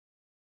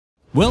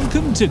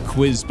Welcome to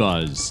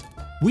QuizBuzz.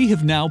 We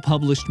have now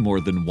published more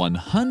than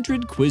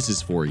 100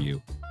 quizzes for you.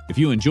 If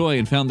you enjoy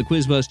and found the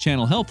QuizBuzz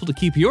channel helpful to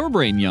keep your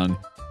brain young,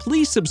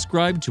 please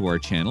subscribe to our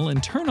channel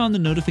and turn on the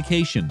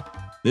notification.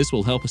 This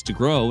will help us to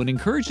grow and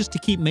encourage us to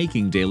keep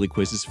making daily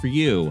quizzes for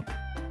you.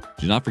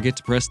 Do not forget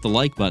to press the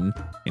like button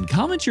and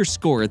comment your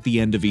score at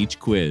the end of each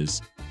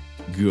quiz.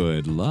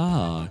 Good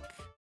luck!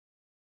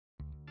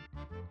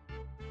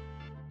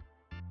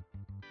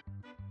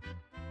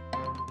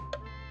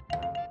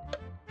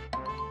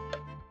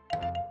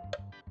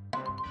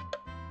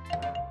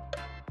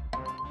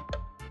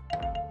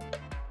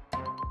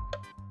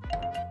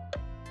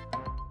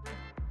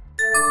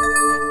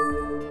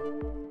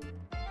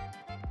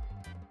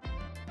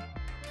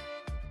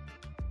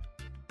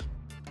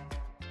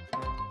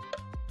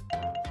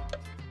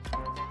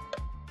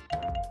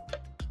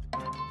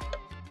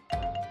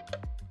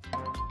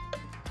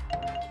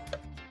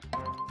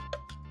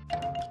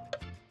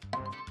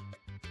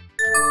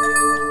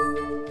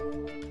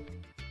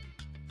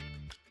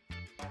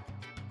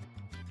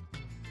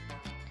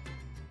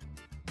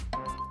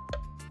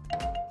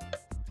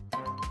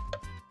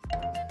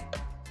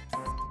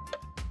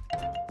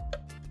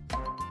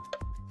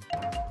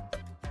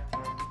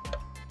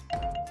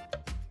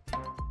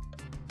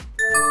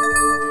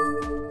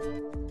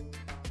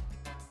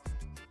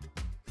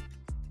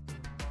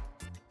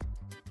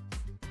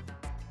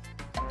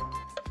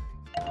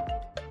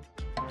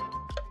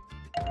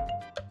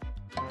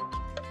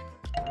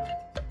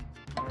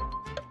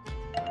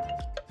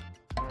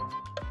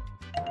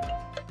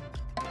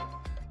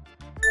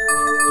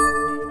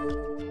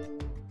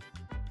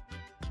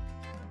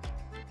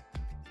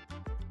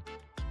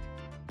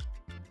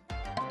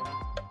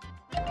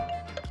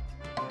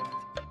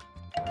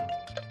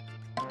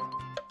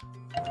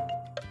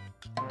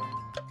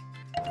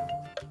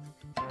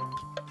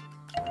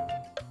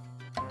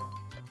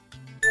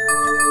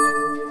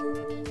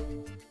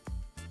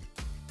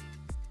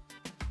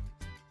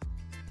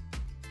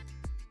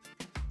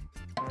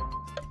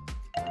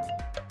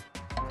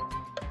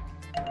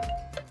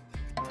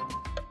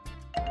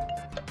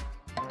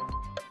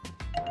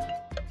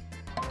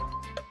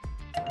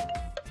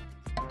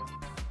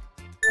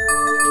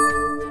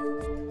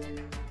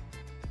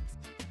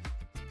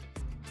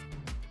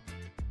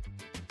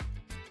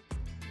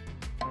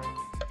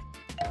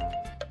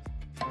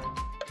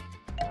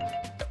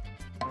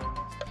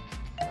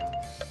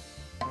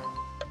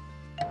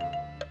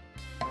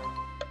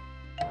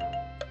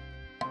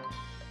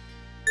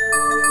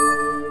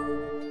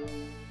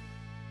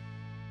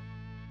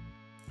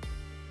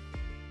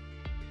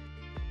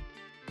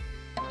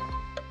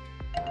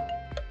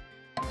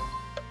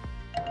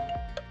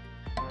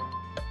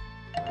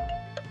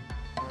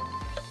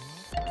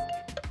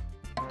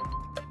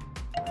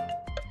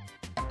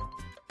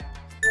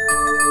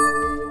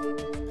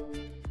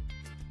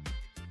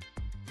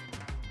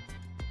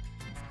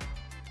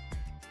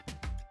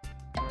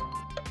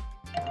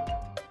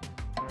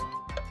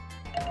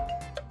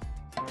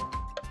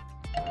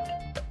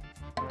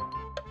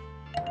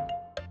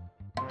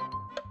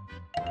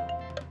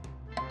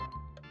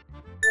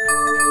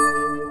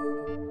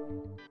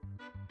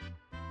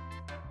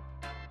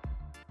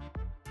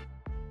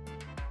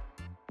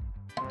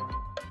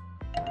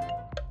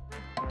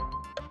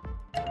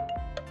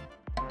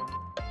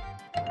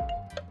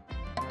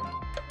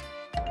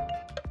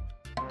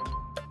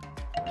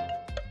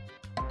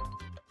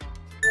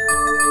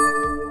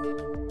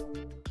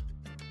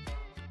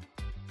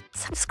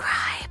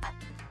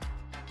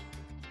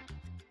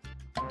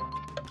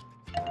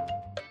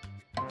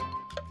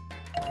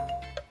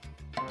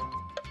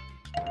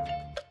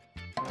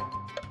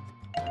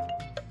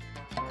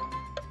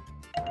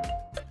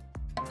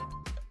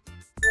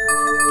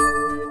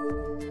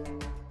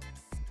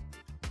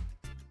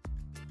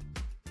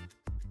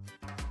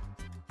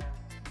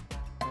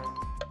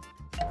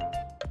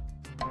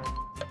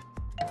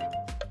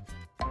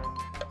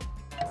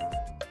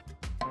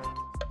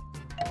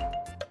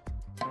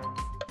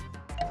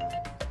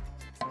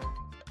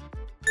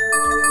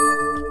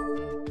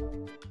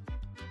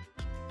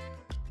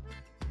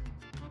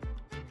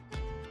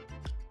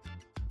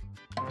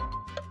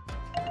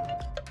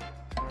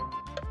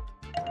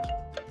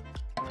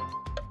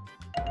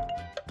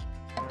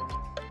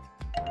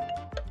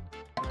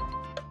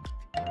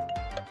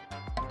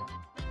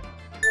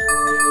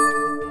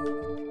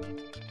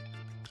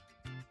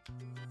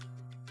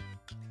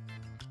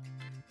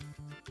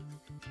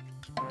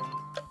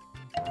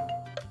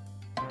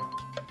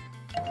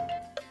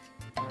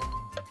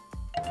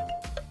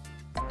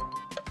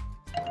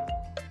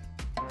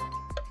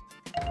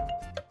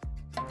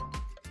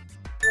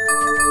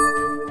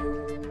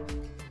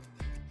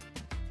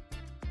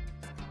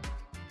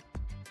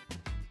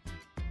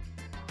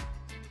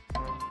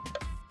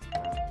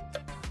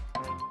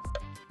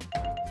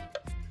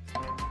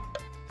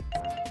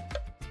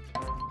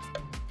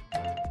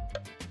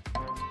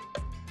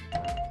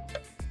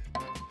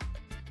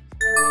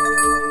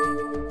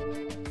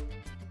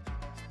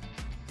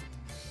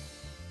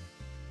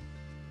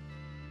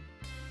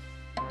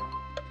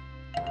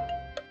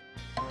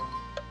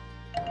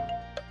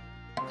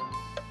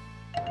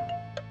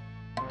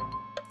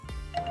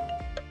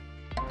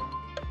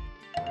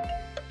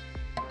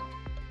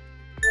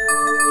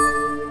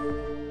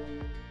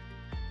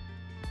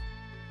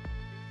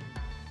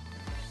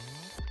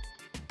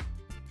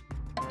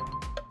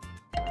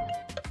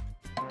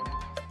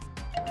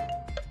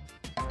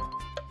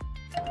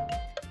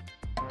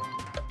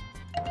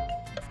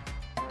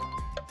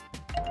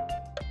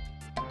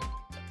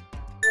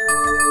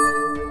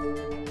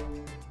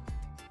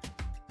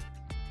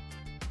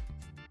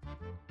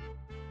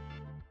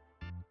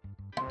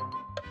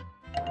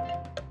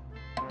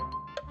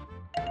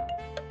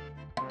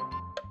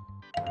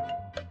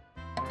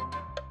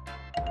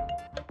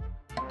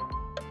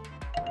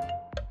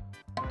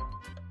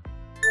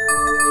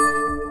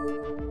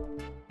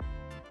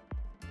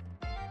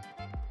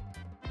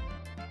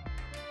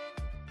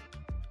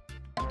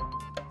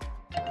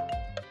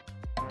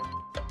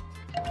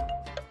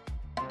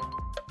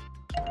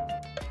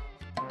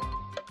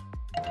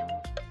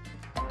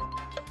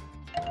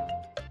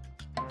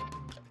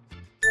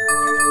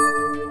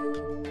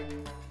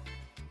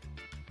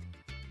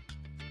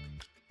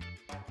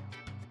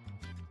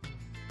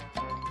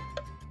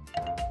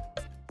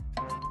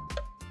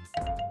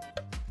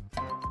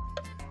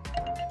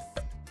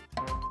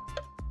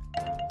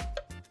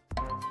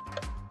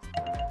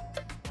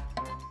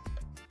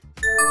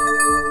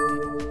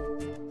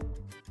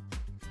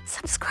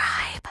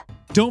 subscribe.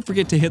 Don't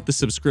forget to hit the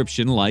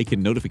subscription, like,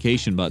 and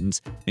notification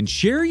buttons, and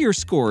share your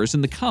scores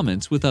in the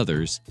comments with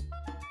others.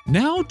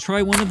 Now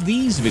try one of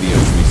these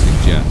videos we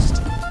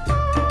suggest.